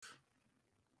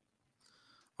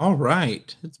All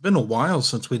right. It's been a while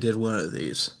since we did one of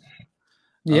these.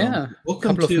 Yeah,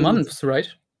 Welcome couple of to, months, right?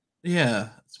 yeah,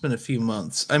 it's been a few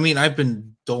months. I mean, I've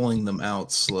been doling them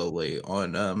out slowly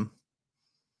on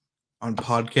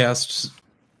podcasts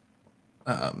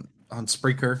on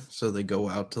Spreaker, so they go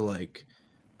out to like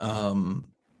um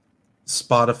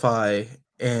Spotify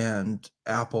and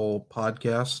Apple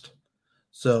Podcast.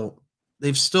 So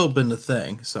they've still been a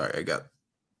thing. Sorry, I got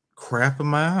crap in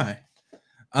my eye.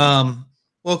 Um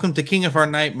Welcome to King of Our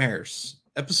Nightmares,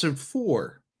 episode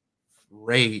 4.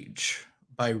 Rage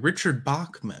by Richard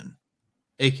Bachman,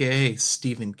 aka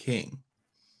Stephen King,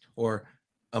 or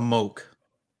Amok.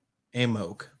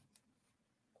 Amok.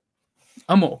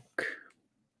 Amok.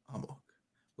 Amok.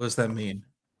 What does that mean?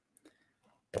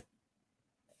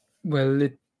 Well,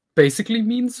 it basically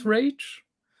means rage.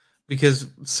 Because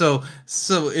so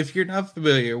if you're not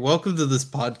familiar, welcome to this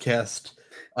podcast.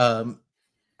 Um,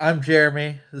 I'm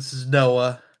Jeremy. This is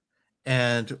Noah,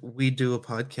 and we do a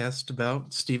podcast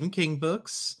about Stephen King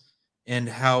books and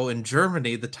how in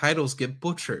Germany the titles get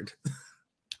butchered.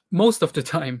 Most of the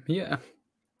time, yeah.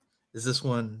 Is this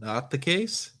one not the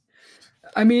case?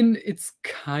 I mean, it's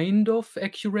kind of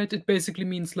accurate. It basically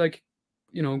means like,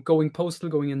 going postal,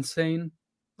 going insane,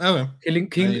 Okay. killing I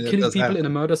kill, mean, that killing does people in a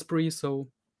happen. murder spree. So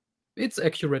it's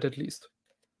accurate at least.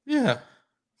 Yeah.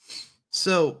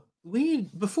 So we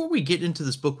before we get into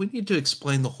this book, we need to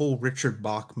explain the whole Richard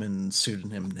Bachman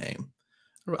pseudonym name.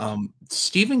 Right.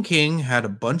 Stephen King had a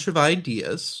bunch of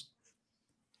ideas,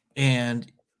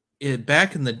 and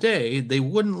back in the day, they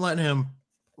wouldn't let him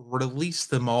release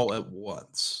them all at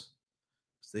once.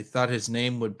 They thought his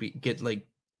name would get like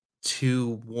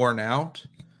too worn out.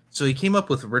 So he came up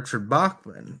with Richard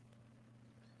Bachman.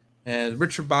 And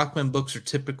Richard Bachman books are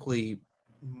typically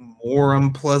more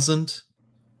unpleasant.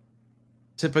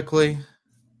 Typically,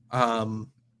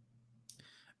 um,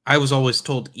 I was always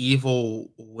told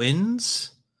evil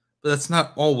wins, but that's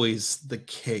not always the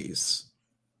case.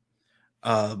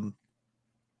 Um,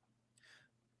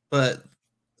 but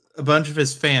a bunch of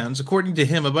his fans, according to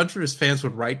him, a bunch of his fans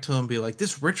would write to him and be like,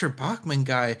 "This Richard Bachman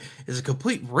guy is a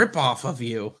complete ripoff of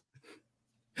you."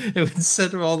 It would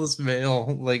send him all this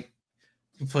mail, like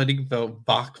complaining about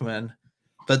Bachman.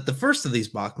 But the first of these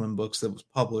Bachman books that was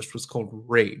published was called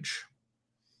Rage,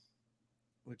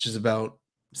 which is about,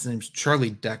 his name's Charlie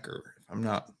Decker, if I'm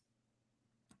not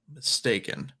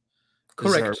mistaken. Is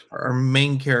Correct. our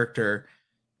main character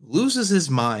loses his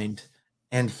mind,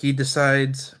 and he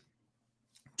decides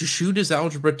to shoot his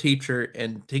algebra teacher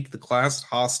and take the class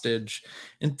hostage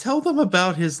and tell them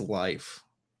about his life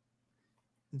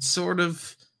and sort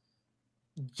of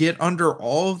get under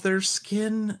all of their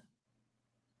skin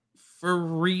for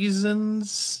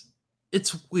reasons.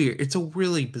 It's weird. It's a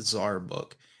really bizarre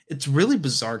book. It's really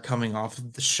bizarre coming off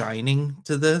of The Shining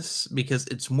to this because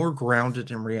it's more grounded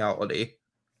in reality,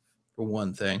 for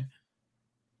one thing.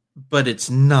 But it's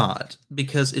not,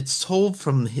 because it's told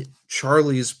from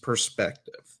Charlie's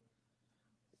perspective,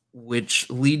 which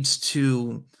leads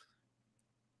to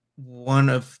one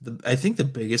of the, I think the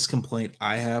biggest complaint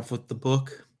I have with the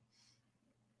book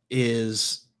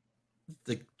is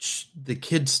the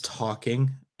kids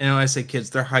talking. And when I say kids,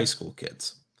 they're high school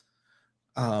kids.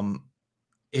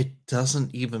 It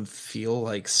doesn't even feel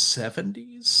like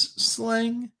 70s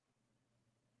slang,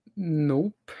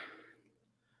 Nope.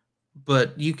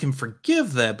 but you can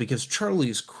forgive that because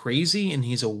Charlie's crazy and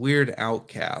he's a weird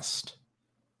outcast.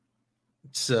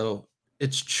 So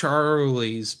it's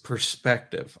Charlie's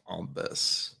perspective on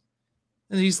this.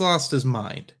 And he's lost his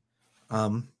mind.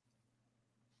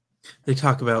 They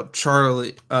talk about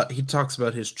Charlie. He talks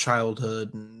about his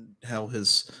childhood and how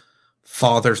his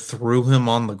father threw him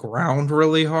on the ground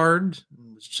really hard.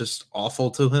 It was just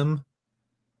awful to him.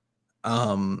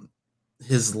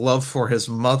 His love for his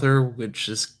mother, which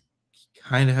is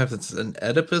kind of has an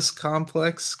Oedipus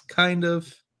complex, kind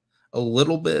of a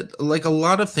little bit. Like a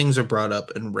lot of things are brought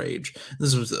up in Rage.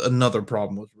 This was another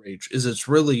problem with Rage, is it's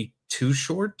really too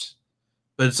short,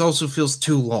 but it also feels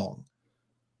too long.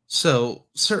 So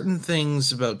certain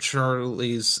things about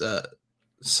Charlie's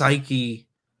psyche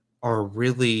are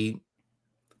really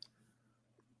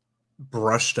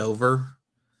brushed over.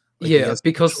 Like he Yeah, has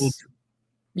because children.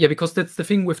 yeah, because that's the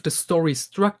thing with the story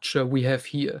structure we have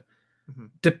here. Mhm.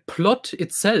 The plot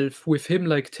itself with him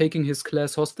like taking his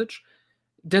class hostage,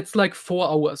 that's like 4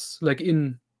 hours, like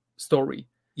in story.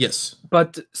 Yes.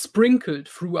 But sprinkled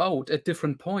throughout at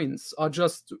different points are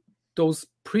just those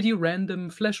pretty random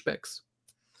flashbacks.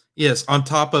 Yes. On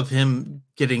top of him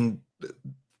getting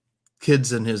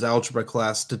kids in his algebra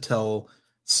class to tell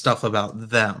stuff about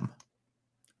them.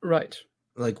 Right.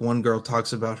 Like one girl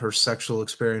talks about her sexual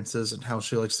experiences and how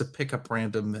she likes to pick up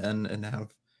random men and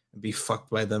have be fucked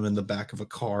by them in the back of a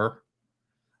car.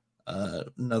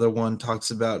 Another one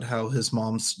talks about how his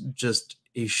mom's just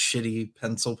a shitty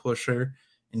pencil pusher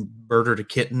and murdered a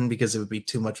kitten because it would be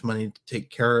too much money to take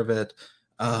care of it.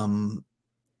 Um,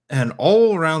 and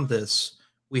all around this,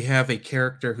 we have a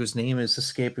character whose name is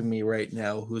escaping me right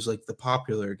now, who's like the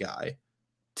popular guy,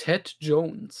 Ted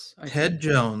Jones, I Ted think.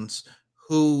 Jones,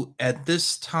 who at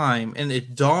this time, and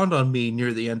it dawned on me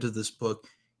near the end of this book,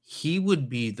 he would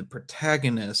be the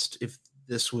protagonist if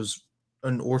this was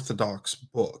an orthodox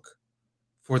book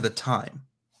for the time,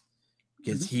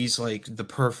 because Mhm. he's like the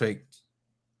perfect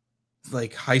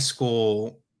like high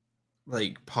school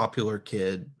like popular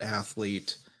kid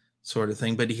athlete sort of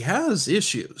thing, but he has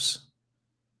issues.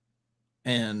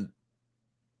 And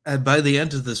by the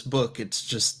end of this book, it's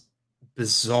just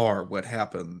bizarre what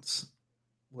happens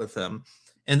with him.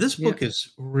 And this Yeah. book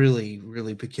is really,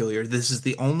 really peculiar. This is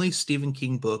the only Stephen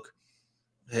King book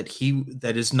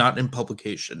that is not in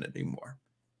publication anymore.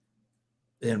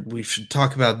 And we should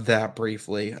talk about that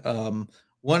briefly.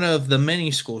 One of the many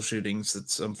school shootings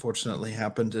that's unfortunately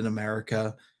happened in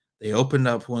America, they opened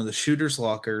up one of the shooter's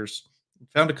lockers,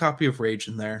 found a copy of Rage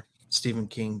in there. Stephen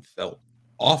King felt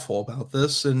awful about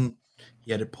this, and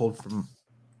he had it pulled from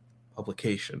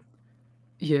publication.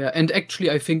 Yeah, and actually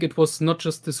I think it was not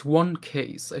just this one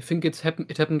case. I think it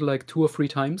happened like 2 or 3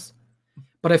 times.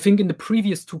 But I think in the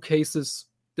previous 2 cases,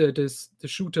 the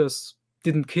shooters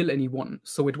didn't kill anyone,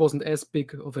 so it wasn't as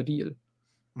big of a deal.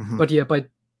 Mhm. But yeah,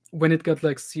 when it got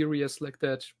like serious like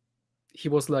that, he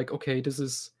was like, okay, this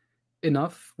is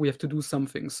enough. We have to do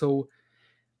something. So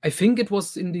I think it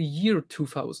was in the year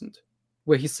 2000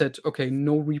 where he said, okay,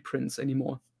 no reprints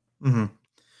anymore. Mhm.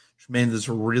 Which made this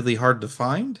really hard to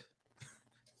find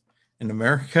in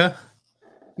America.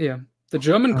 Yeah, the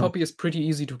German Oh, copy is pretty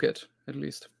easy to get, at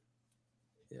least.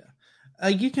 yeah.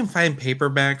 You can find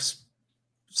paperbacks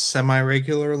semi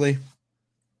regularly,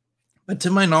 but to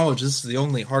my knowledge, this is the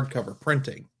only hardcover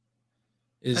printing.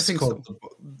 I Is think called so.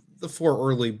 the four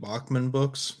early Bachman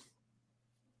books,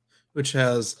 which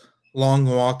has Long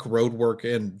Walk, Road Work,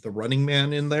 and The Running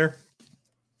Man in there.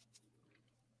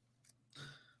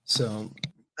 So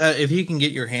if you can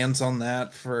get your hands on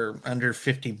that for under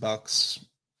 $50,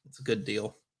 it's a good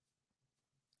deal.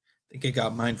 I think I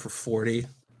got mine for 40.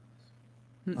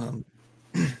 Hmm. Um,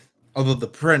 although the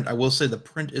print, I will say the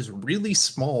print is really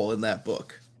small in that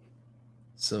book.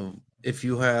 So if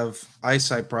you have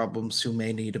eyesight problems, you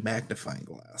may need a magnifying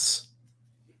glass.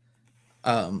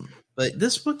 But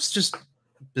this book's just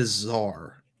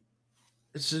bizarre.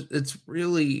 It's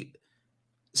really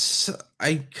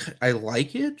I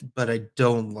like it, but I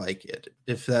don't like it.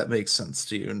 If that makes sense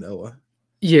to you, Noah.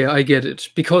 Yeah, I get it.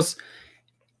 Because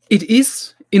it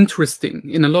is interesting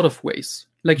in a lot of ways.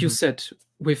 Like you Mhm, said,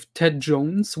 with Ted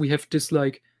Jones, we have this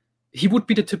like he would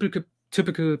be the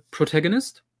typical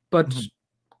protagonist, but mhm,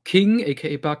 King,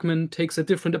 aka Bachman, takes a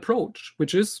different approach,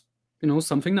 which is,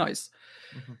 something nice.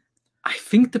 mhm. I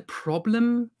think the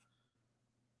problem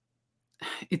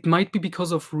it might be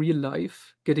because of real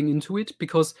life getting into it,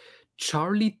 because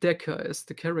Charlie Decker as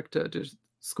the character, the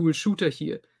school shooter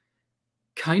here,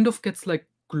 kind of gets like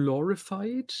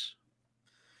glorified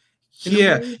in a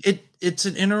Yeah, way. it's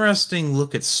an interesting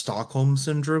look at Stockholm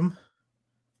syndrome,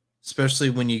 especially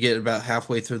when you get about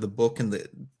halfway through the book and the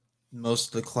most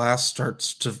of the class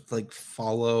starts to like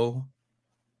follow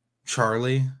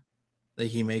Charlie. That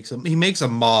he makes a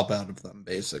mob out of them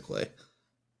basically,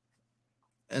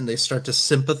 and they start to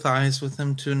sympathize with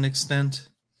him to an extent.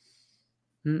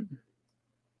 Mm,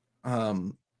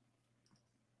 Um,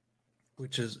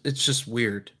 which is it's just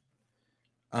weird.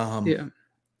 Um, yeah.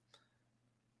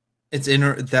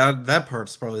 that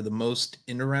part's probably the most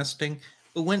interesting.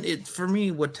 But when it for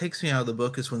me, what takes me out of the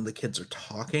book is when the kids are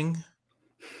talking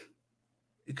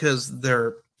because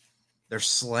their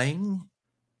slang.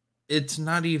 It's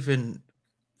not even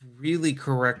really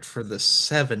correct for the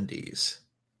 70s.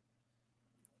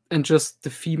 And just the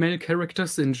female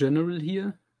characters in general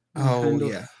here, Oh kind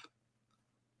of, yeah,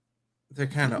 they're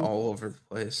kind of mm, all over the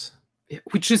place. yeah,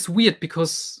 which is weird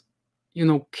because,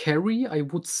 Carrie, I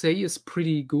would say, is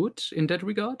pretty good in that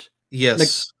regard.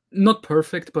 Like, Yes. not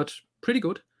perfect, but pretty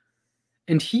good.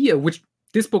 And here, which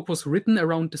this book was written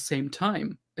around the same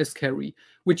time as Carrie,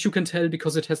 which you can tell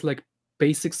because it has like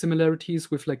basic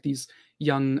similarities with like these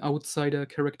young outsider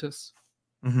characters.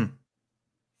 Hmm.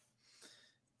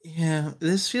 Yeah,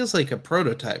 this feels like a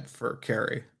prototype for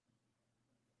Carrie.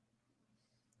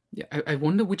 Yeah, I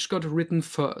wonder which got written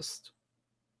first.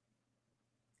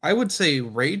 I would say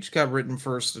Rage got written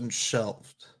first and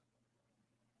shelved.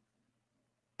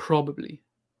 Probably.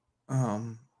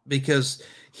 Because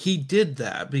he did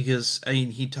that because I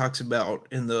mean he talks about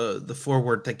in the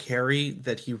foreword to Carrie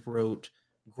that he wrote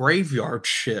Graveyard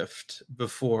Shift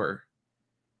before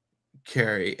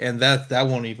Carrie, and that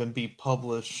won't even be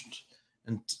published.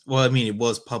 And well, I mean, it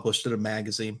was published in a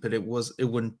magazine, but it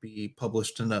wouldn't be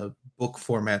published in a book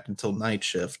format until Night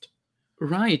Shift.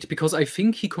 Right, because I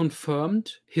think he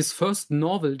confirmed his first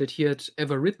novel that he had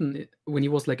ever written when he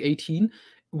was like 18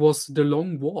 was The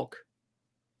Long Walk.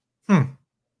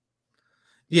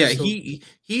 Yeah, So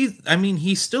I mean,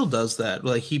 he still does that.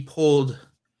 Like he pulled,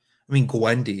 I mean,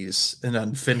 Gwendy's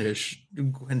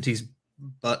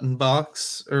button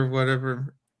box or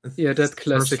whatever. yeah, that The first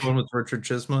classic. one with Richard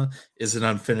Chisma is an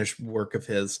unfinished work of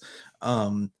his.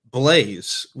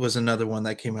 Blaze was another one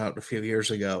that came out a few years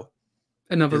ago.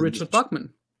 Another Richard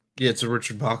Bachman. Yeah, it's a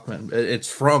Richard Bachman. It's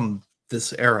from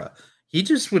this era. He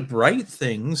just would write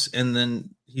things and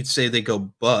then he'd say they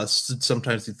go bust. And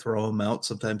sometimes he'd throw them out,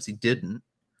 sometimes he didn't.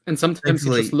 And sometimes he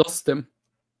just lost them.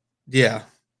 Yeah.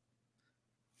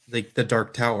 Like The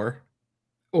Dark Tower.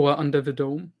 Or Under the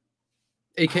Dome.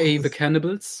 AKA The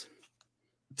Cannibals.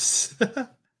 I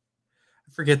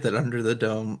forget that Under the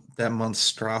Dome, that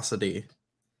monstrosity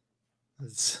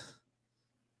was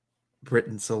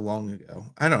written so long ago.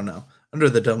 I don't know. Under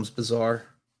the Dome's bizarre.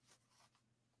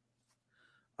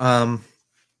 But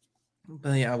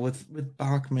yeah, with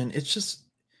Bachman, it's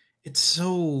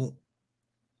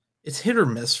hit or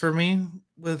miss for me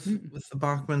with the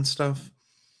Bachman stuff.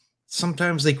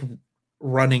 Sometimes like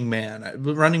Running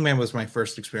Man was my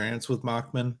first experience with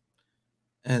Bachman,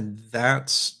 and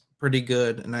that's pretty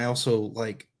good. And I also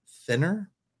like Thinner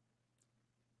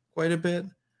quite a bit,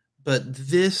 but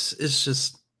this is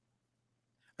just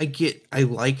I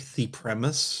like the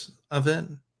premise of it.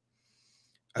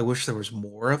 I wish there was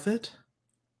more of it.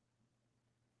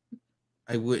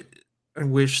 I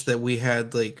wish that we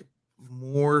had like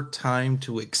more time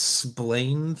to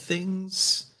explain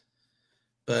things,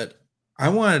 but I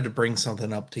wanted to bring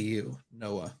something up to you,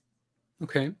 Noah.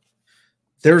 Okay.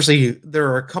 There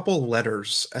are a couple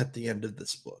letters at the end of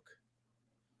this book.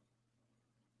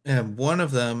 And one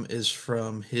of them is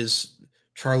from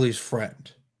Charlie's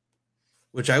friend,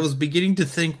 which I was beginning to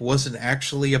think wasn't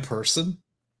actually a person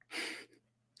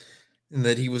and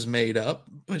that he was made up,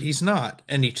 but he's not.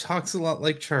 And he talks a lot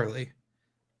like Charlie.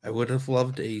 I would have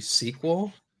loved a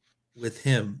sequel with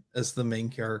him as the main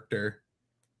character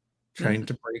trying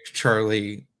to break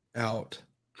Charlie out.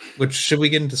 Which, should we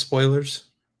get into spoilers?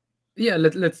 Yeah,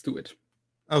 let's do it.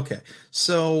 Okay.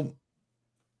 So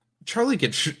Charlie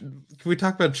can we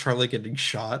talk about Charlie getting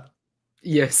shot?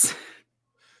 Yes.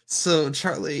 So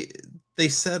Charlie, they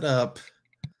set up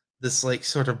this like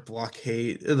sort of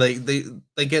blockade. Like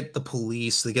they get the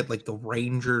police, they get like the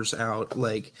Rangers out,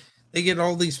 like they get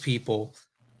all these people,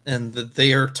 and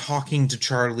they are talking to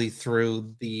Charlie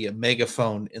through the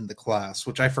megaphone in the class,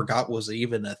 which I forgot was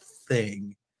even a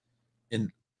thing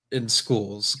in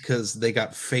schools because they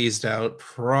got phased out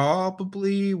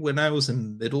probably when I was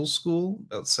in middle school,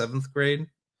 about 7th grade.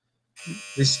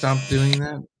 They stopped doing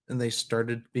that and they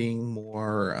started being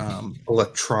more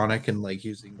electronic and like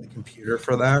using the computer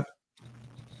for that.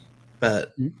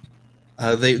 But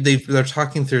they're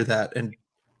talking through that, and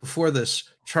before this,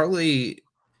 Charlie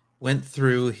went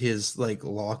through his like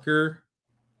locker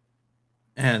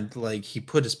and like he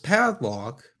put his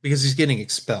padlock because he's getting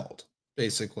expelled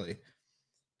basically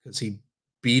because he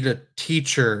beat a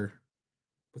teacher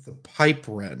with a pipe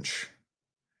wrench.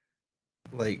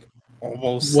 Like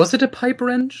almost. Was it a pipe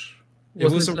wrench?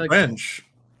 It was a wrench.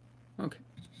 Okay.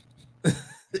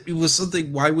 It was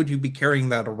something. Why would you be carrying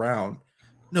that around?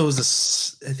 No, I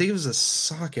think it was a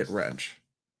socket wrench.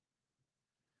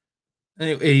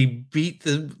 Anyway, he beat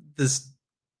this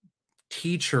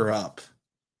teacher up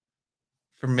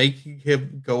for making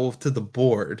him go to the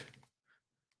board.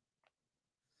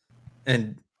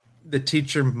 And the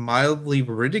teacher mildly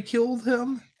ridiculed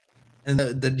him. And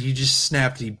then he just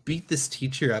snapped. He beat this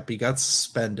teacher up. He got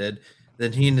suspended.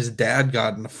 Then he and his dad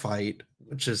got in a fight,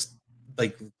 which is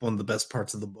like one of the best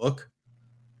parts of the book.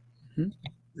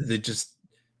 They just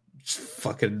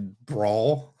fucking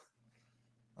brawl.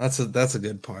 That's a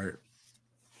good part.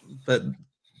 But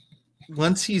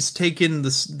once he's taken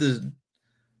the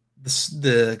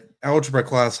algebra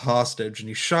class hostage and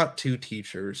he shot 2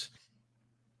 teachers,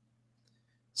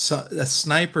 so a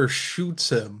sniper shoots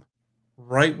him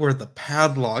right where the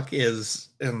padlock is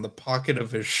in the pocket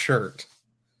of his shirt.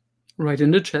 Right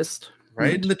in the chest.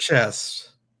 Right in the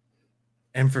chest.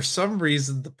 And for some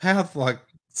reason, the padlock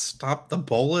stopped the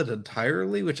bullet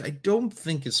entirely, which I don't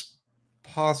think is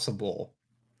possible.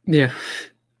 Yeah.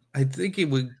 I think it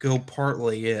would go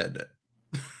partly in.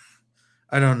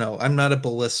 I don't know. I'm not a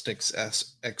ballistics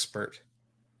expert.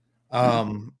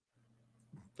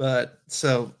 But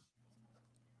so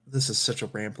this is such a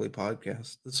rambly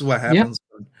podcast. This is what happens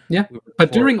when Yeah. we But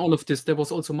record. during all of this, there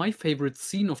was also my favorite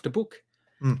scene of the book,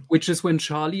 which is when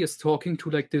Charlie is talking to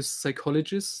like this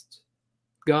psychologist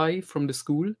guy from the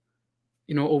school,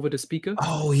 over the speaker.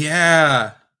 Oh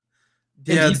yeah.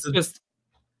 And he's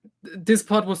this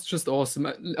part was just awesome.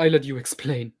 I let you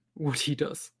explain what he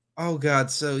does. Oh god,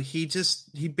 so he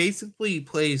basically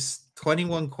plays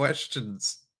 21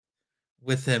 questions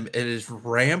with him. It is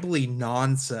rambly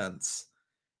nonsense.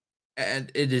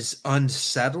 And it is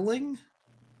unsettling.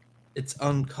 It's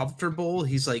uncomfortable.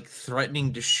 He's like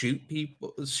threatening to shoot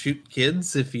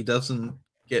kids if he doesn't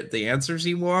get the answers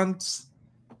he wants.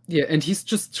 Yeah, and he's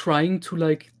just trying to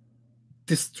like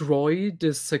destroy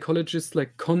this psychologist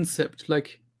like concept.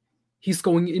 Like he's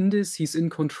going in this, he's in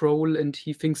control, and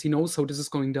he thinks he knows how this is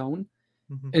going down.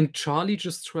 And Charlie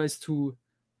just tries to,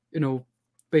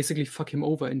 basically fuck him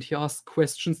over, and he asks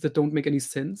questions that don't make any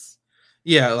sense.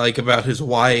 Yeah, like about his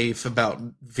wife, about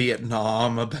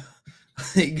Vietnam, about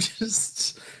like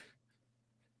just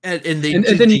and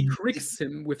then he tricks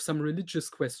him with some religious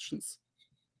questions.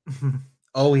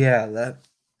 Oh yeah, that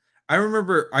I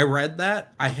remember I read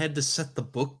that. I had to set the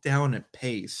book down at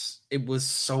pace. It was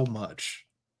so much.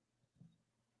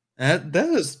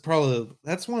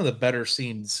 That's one of the better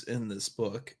scenes in this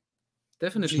book.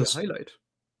 Definitely a highlight.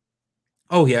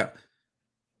 Oh yeah.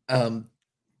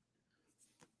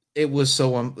 It was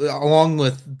so along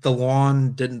with the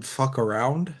lawn didn't fuck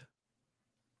around.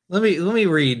 Let me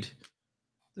read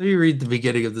the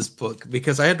beginning of this book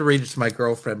because I had to read it to my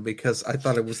girlfriend because I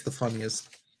thought it was the funniest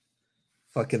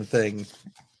fucking thing.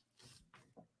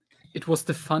 It was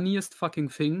the funniest fucking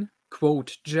thing,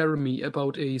 quote Jeremy,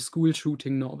 about a school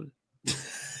shooting novel.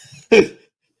 The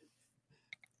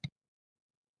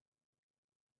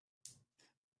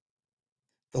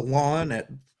lawn at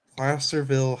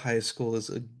Placerville High School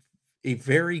is a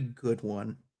very good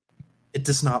one. It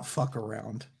does not fuck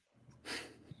around.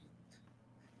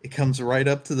 It comes right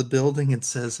up to the building and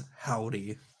says,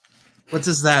 "Howdy." What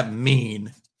does that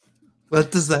mean? What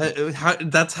does that?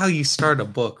 That's how you start a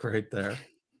book, right there.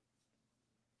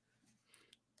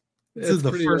 This is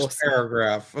the first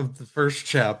paragraph of the first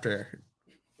chapter.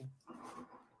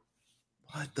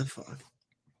 What the fuck?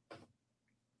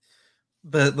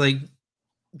 But like,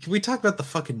 can we talk about the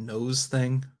fucking nose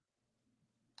thing?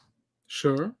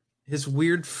 Sure. His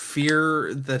weird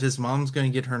fear that his mom's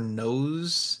going to get her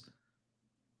nose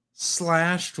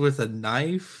slashed with a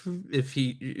knife if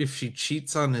she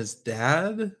cheats on his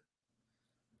dad.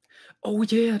 Oh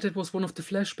yeah, that was one of the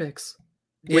flashbacks.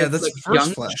 Yeah, that's like, the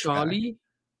first flashback. Charlie.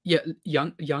 Yeah,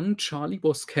 young Charlie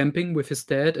was camping with his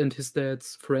dad and his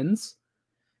dad's friends.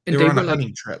 And they were on a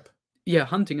hunting trip. Yeah,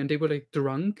 hunting, and they were like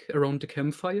drunk around the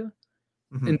campfire.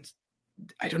 And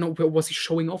I don't know, was he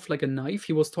showing off like a knife?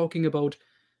 He was talking about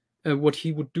what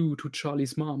he would do to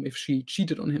Charlie's mom if she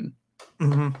cheated on him.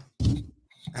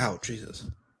 Ow, Jesus.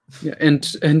 Yeah,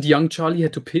 and young Charlie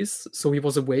had to piss, so he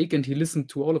was awake and he listened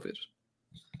to all of it.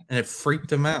 And it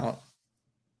freaked him out.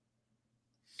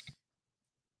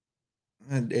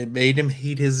 And it made him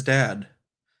hate his dad.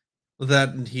 With that,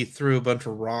 and he threw a bunch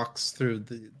of rocks through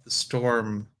the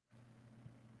storm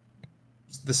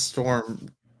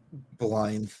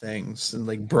blind things and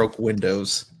like broke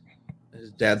windows.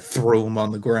 His dad threw him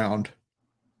on the ground.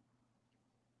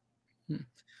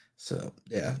 So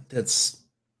yeah, it's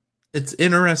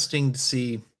interesting to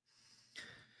see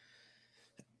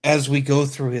as we go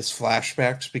through his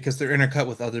flashbacks because they're intercut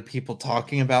with other people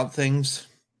talking about things.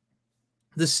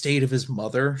 The state of his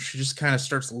mother, she just kind of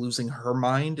starts losing her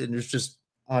mind and is just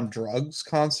on drugs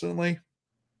constantly.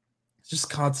 Just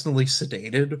constantly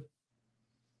sedated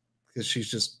because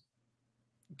she's just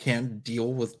can't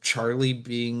deal with Charlie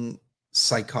being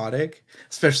psychotic,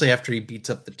 especially after he beats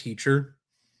up the teacher.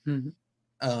 You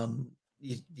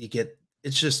get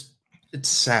it's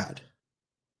sad.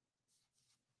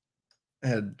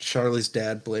 And Charlie's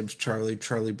dad blames Charlie.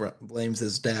 Charlie blames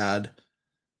his dad.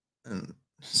 And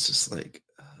it's just like,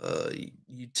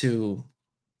 you two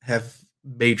have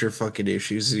major fucking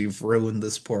issues. You've ruined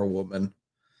this poor woman.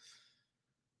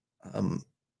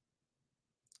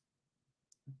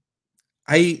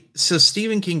 So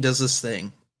Stephen King does this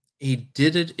thing. He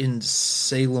did it in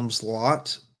Salem's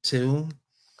Lot too,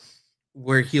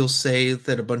 where he'll say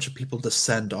that a bunch of people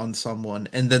descend on someone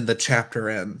and then the chapter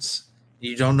ends.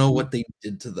 You don't know what they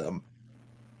did to them.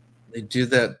 They do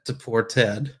that to poor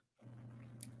Ted.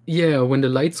 Yeah, when the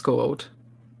lights go out.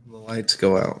 The lights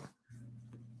go out.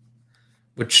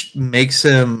 Which makes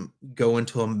him go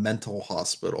into a mental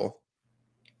hospital.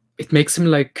 it makes him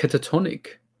like catatonic.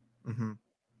 Mm-hmm.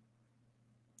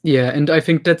 Yeah, and I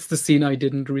think that's the scene I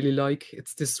didn't really like.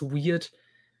 It's this weird.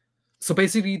 So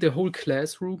basically, the whole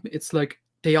classroom, it's like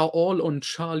they are all on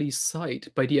Charlie's side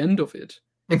by the end of it,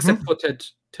 except for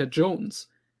Ted Jones,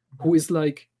 who is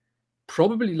like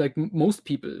probably like most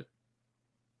people.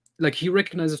 Like he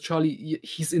recognizes Charlie,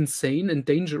 he's insane and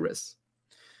dangerous.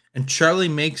 And Charlie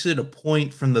makes it a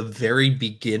point from the very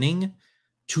beginning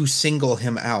to single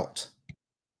him out.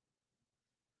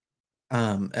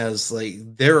 As like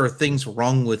there are things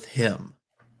wrong with him,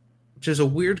 which is a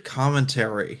weird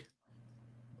commentary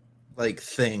like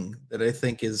thing that I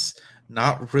think is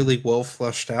not really well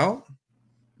fleshed out,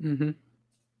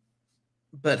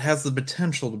 but has the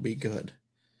potential to be good.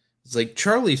 It's like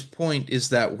Charlie's point is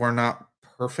that we're not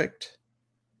perfect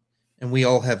and we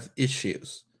all have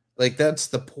issues. Like that's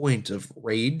the point of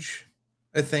rage,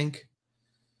 I think.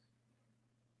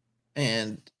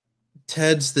 And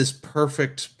Ted's this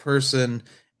perfect person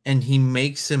and he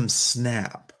makes him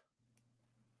snap.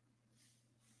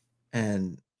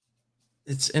 And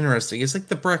it's interesting. It's like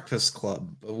the Breakfast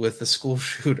Club with the school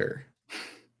shooter.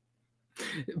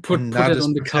 Put it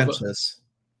on the cover.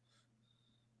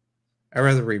 I'd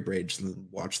rather read Rage than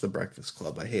watch the Breakfast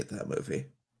Club. I hate that movie.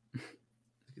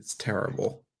 It's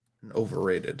terrible and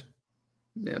overrated.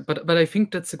 Yeah, but I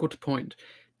think that's a good point.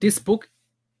 This book,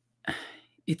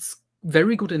 it's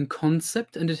very good in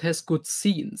concept and it has good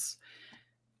scenes.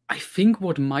 I think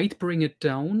what might bring it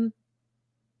down,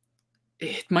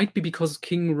 it might be because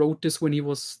King wrote this when he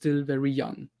was still very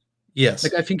young. Yes.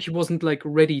 Like I think he wasn't like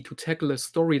ready to tackle a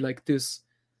story like this,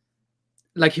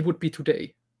 like he would be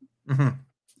today.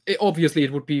 Obviously,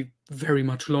 it would be very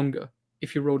much longer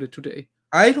if you wrote it today.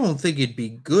 I don't think it'd be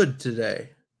good today.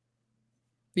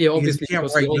 Yeah, obviously, you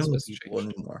can't write young people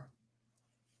anymore.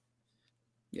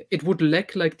 Yeah, it would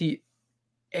lack like the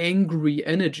angry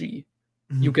energy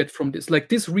you get from this. Like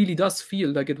this really does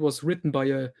feel like it was written by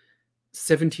a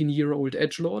 17-year-old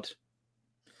edgelord.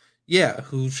 Yeah,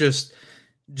 who's just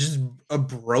a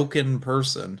broken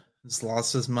person. Has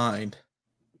lost his mind.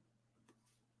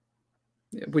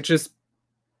 Yeah, which is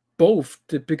both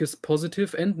the biggest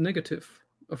positive and negative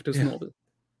of this novel.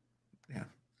 Yeah.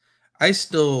 I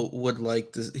still would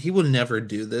like this. He will never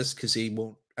do this because he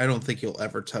won't. I don't think he'll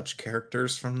ever touch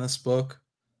characters from this book,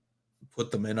 put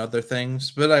them in other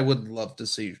things. But I would love to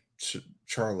see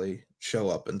Charlie show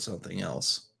up in something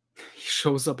else. He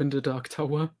shows up in the Dark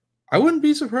Tower. I wouldn't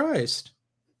be surprised.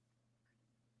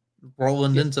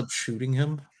 Roland ends up shooting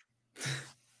him.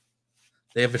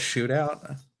 They have a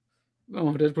shootout.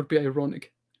 Oh, that would be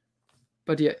ironic.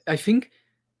 But yeah,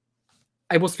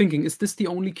 I was thinking, is this the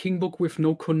only King book with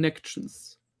no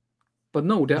connections? But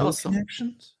no, there are some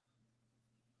connections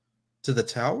to the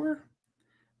tower.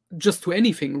 Just to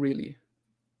anything, really.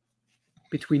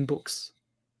 Between books,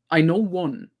 I know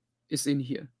one is in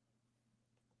here.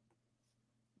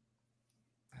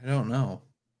 I don't know.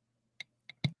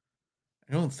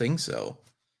 I don't think so.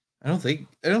 I don't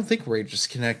think Rage is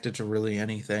connected to really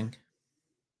anything.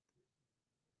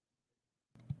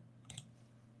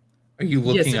 Are you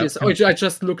looking up? Yes, it is. I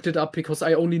just looked it up because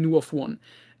I only knew of one.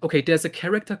 Okay, there's a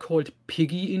character called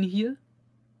Piggy in here.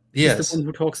 Yes. He's the one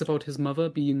who talks about his mother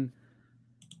being,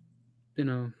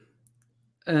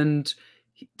 and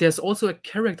there's also a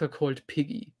character called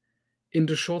Piggy in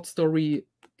the short story.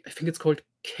 I think it's called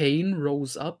Cain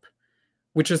Rose Up,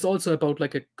 which is also about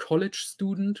like a college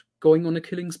student going on a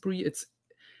killing spree.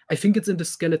 I think it's in the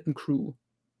Skeleton Crew,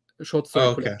 a short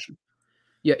story collection.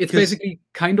 Yeah, it's basically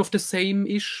kind of the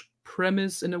same-ish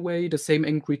premise in a way, the same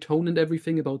angry tone and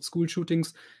everything about school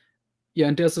shootings. Yeah,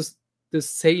 and there's the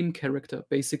same character,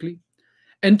 basically.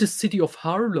 And the city of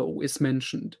Harlow is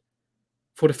mentioned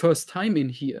for the first time in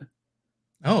here.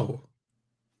 Oh.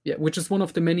 Yeah, which is one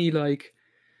of the many, like,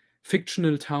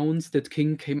 fictional towns that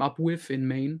King came up with in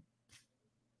Maine.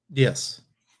 Yes.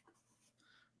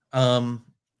 I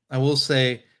will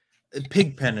say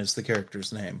Pigpen is the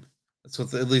character's name. That's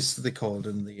what at least they call it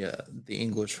in the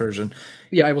English version.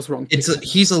 Yeah, I was wrong.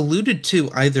 He's alluded to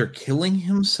either killing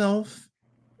himself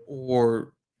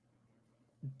or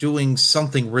doing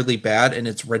something really bad, and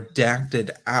it's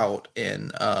redacted out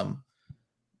in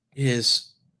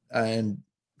his and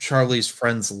Charlie's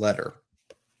friend's letter.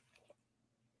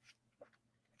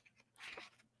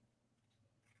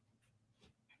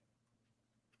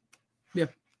 Yeah,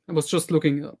 I was just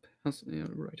looking up. Yeah,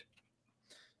 right.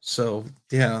 So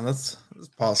yeah, that's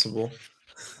possible.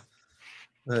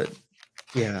 But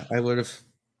yeah, I would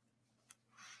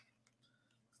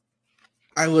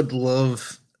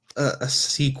love a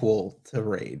sequel to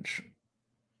Rage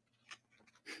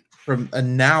from a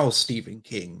now Stephen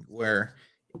King, where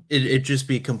It'd just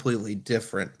be a completely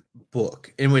different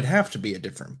book. It would have to be a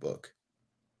different book.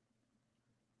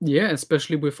 Yeah,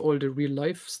 especially with all the real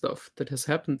life stuff that has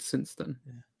happened since then.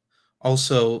 Yeah.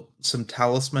 Also, some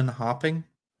talisman hopping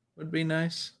would be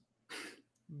nice.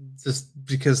 Just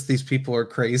because these people are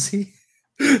crazy.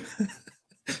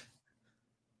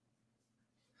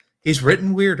 He's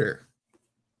written weirder.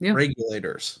 Yeah.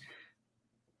 Regulators.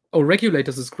 Oh,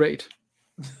 Regulators is great.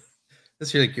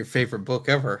 That's like your favorite book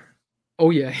ever. Oh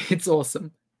yeah, it's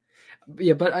awesome.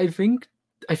 Yeah, but I think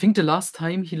the last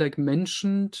time he like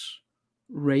mentioned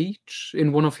rage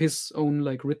in one of his own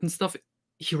like written stuff,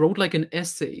 he wrote like an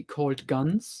essay called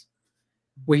Guns,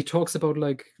 where he talks about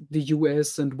like the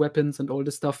US and weapons and all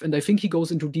this stuff. And I think he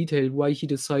goes into detail why he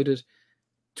decided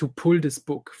to pull this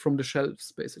book from the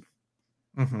shelves, basically.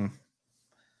 Mm-hmm.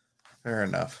 Fair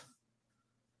enough.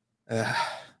 Do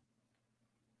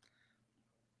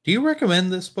you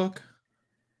recommend this book?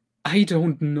 I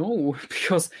don't know,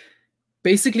 because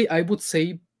basically I would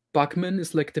say Bachman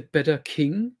is like the better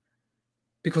king,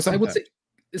 because I would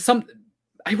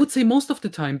say most of the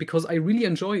time, because I really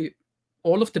enjoy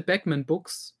all of the Bachman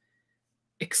books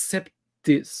except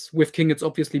this. With King it's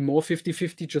obviously more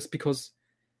 50-50, just because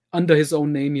under his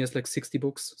own name he has like 60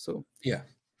 books. So Yeah.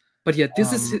 But yeah,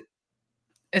 this is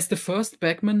as the first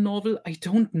Bachman novel. I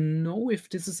don't know if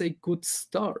this is a good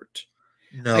start.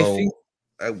 No, I think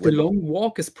I The wouldn't. Long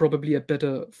Walk is probably a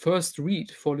better first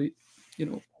read for the,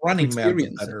 to Running Man's a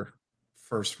experience it. better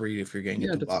first read if you're getting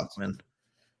Yeah, into that sounds-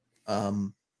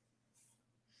 Bachman.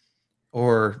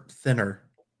 Or Thinner.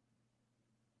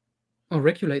 Or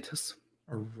Regulators.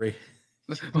 Or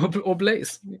Or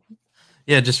Blaze.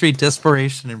 yeah, just read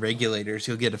Desperation and Regulators.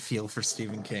 You'll get a feel for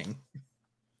Stephen King.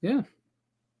 Yeah.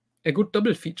 A good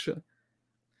double feature.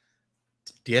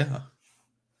 Yeah.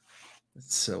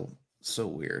 It's so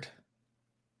weird.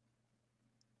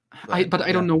 But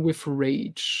I don't know with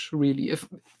Rage, really, if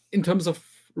in terms of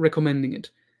recommending it.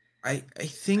 I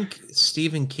think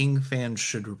Stephen King fans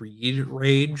should read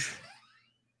Rage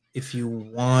if you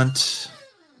want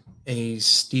a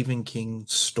Stephen King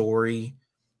story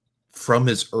from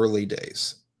his early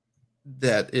days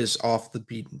that is off the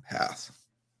beaten path.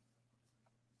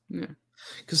 Yeah.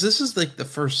 Because this is like the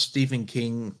first Stephen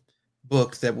King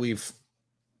book that we've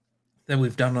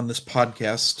done on this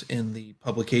podcast in the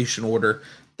publication order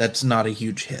that's not a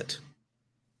huge hit.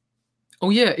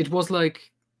 Oh yeah, it was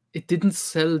like it didn't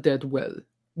sell that well,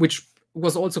 which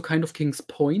was also kind of King's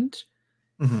point,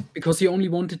 because he only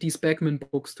wanted these Bachman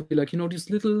books to be like, these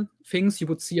little things you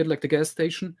would see at like the gas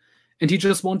station, and he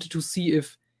just wanted to see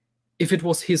if it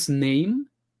was his name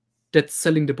that's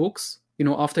selling the books,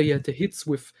 after he had the hits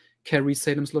with Carrie,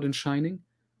 Salem's Lot, and Shining,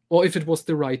 or if it was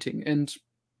the writing. And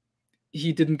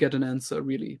he didn't get an answer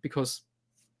really, because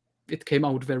it came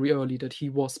out very early that he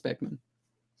was Bachman.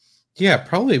 Yeah,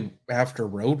 probably after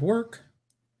Roadwork.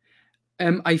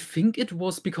 I think it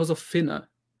was because of Finner.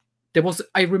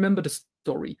 I remember the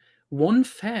story. One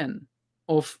fan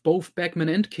of both Bachman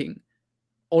and King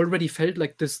already felt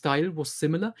like the style was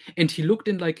similar, and he looked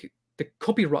in like the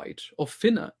copyright of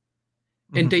Finner,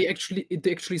 and they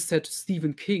actually said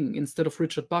Stephen King instead of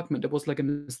Richard Bachman. That was like a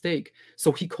mistake.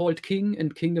 So he called King,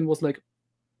 and King then was like,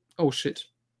 "Oh shit,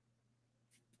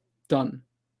 done,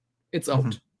 it's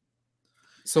out."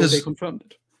 So they confirmed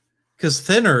it. Because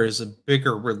Thinner is a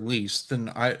bigger release than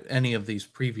any of these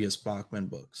previous Bachman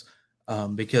books.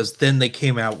 Because then they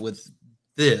came out with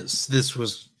this. This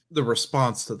was the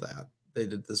response to that. They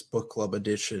did this book club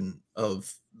edition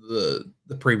of the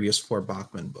previous 4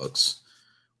 Bachman books,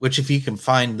 which if you can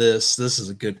find this is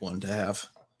a good one to have.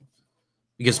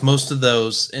 Because most of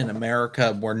those in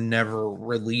America were never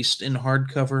released in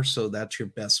hardcover, so that's your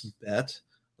best bet.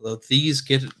 Although these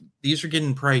are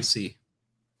getting pricey.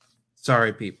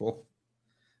 Sorry, people.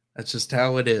 That's just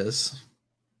how it is.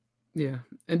 Yeah,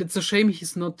 and it's a shame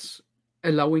he's not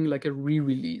allowing like a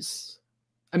re-release.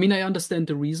 I mean, I understand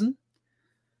the reason,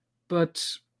 but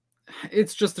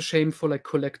it's just a shame for like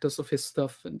collectors of his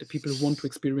stuff and the people who want to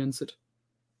experience it.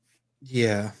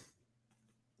 Yeah.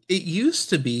 It used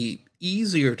to be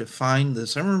easier to find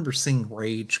this. I remember seeing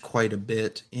Rage quite a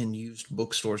bit in used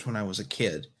bookstores when I was a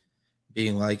kid,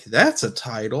 being like, that's a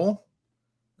title,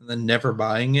 and then never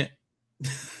buying it.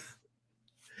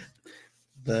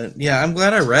 But yeah, I'm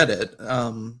glad I read it.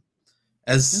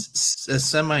 As a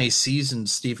semi-seasoned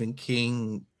Stephen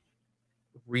King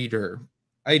reader,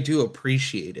 I do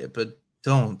appreciate it, but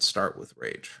don't start with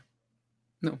Rage.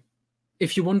 No.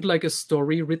 If you want like a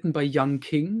story written by young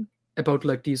King about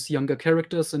like these younger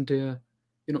characters and their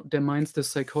their minds, their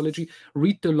psychology,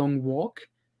 read The Long Walk.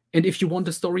 And if you want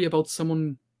a story about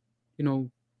someone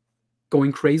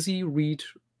going crazy, read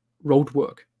road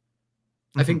work.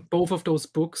 I think both of those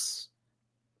books,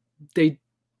 they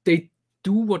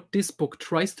do what this book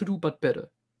tries to do, but better,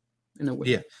 in a way.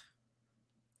 Yeah,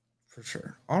 for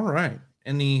sure. All right.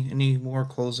 Any more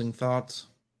closing thoughts?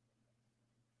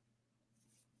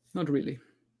 Not really.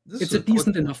 This It's is a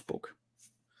decent enough book.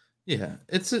 Yeah,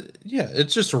 it's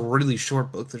just a really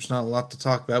short book. There's not a lot to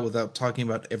talk about without talking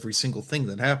about every single thing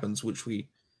that happens, which we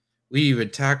even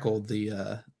tackled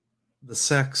the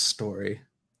sex story.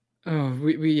 Oh,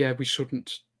 we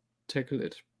shouldn't tackle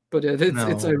it. But yeah,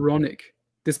 it's No. ironic.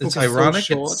 This book It's is ironic.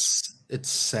 so short. It's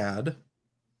sad.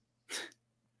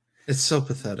 It's so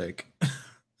pathetic.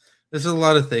 There's a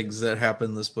lot of things that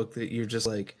happen in this book that you're just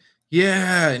like,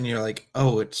 yeah, and you're like,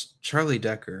 oh, it's Charlie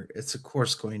Decker. It's of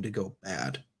course going to go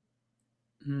bad.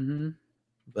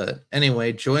 But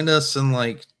anyway, join us in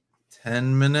like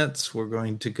 10 minutes. We're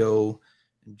going to go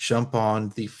and jump on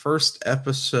the first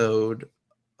episode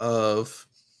of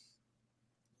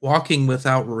Walking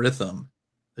Without Rhythm,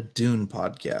 a Dune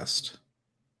podcast.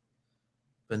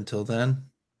 But until then,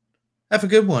 have a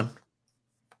good one.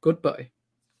 Goodbye.